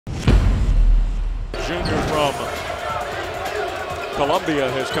Junior from Columbia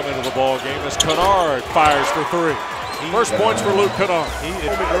has come into the ball game as Kennard fires for three. First points for Luke Kennard.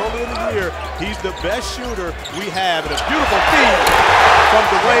 Early in the year, he's the best shooter we have, and a beautiful feed from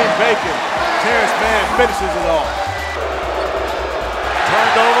Dwayne Bacon. Terrence Mann finishes it off.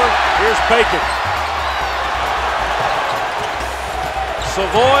 Turned over, here's Bacon.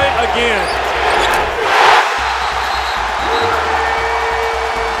 Savoy again.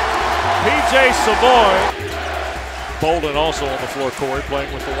 P.J. Savoy. Bolden also on the floor, Corey,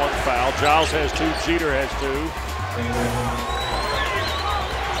 playing with the one foul. Giles has two, Jeter has two.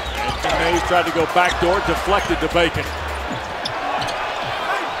 And Mayes tried to go backdoor, deflected to Bacon.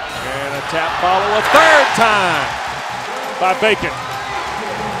 And a tap follow a third time by Bacon.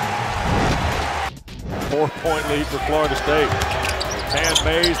 4-point lead for Florida State.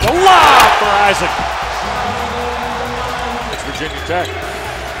 Rathan-Mayes, the lob for Isaac. It's Virginia Tech.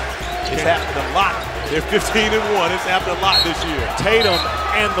 It's happened a lot. They're 15-1. It's happened a lot this year. Tatum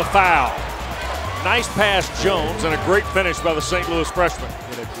and the foul. Nice pass, Jones, and a great finish by the St. Louis freshman.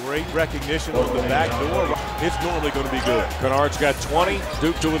 And a great recognition on the back door. It's normally going to be good. Kennard's got 20,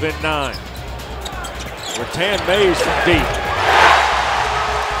 Duke to within 9. Rathan-Mayes from deep.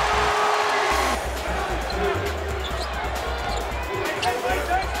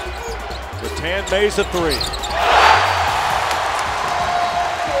 Rathan-Mayes a three.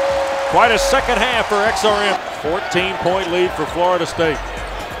 Quite a second half for XRM. 14-point lead for Florida State.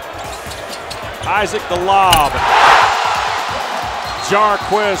 Isaac the lob.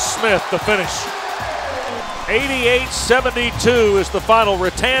 Jarquez Smith the finish. 88-72 is the final.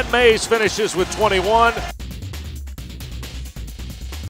 Rathan-Mayes finishes with 21.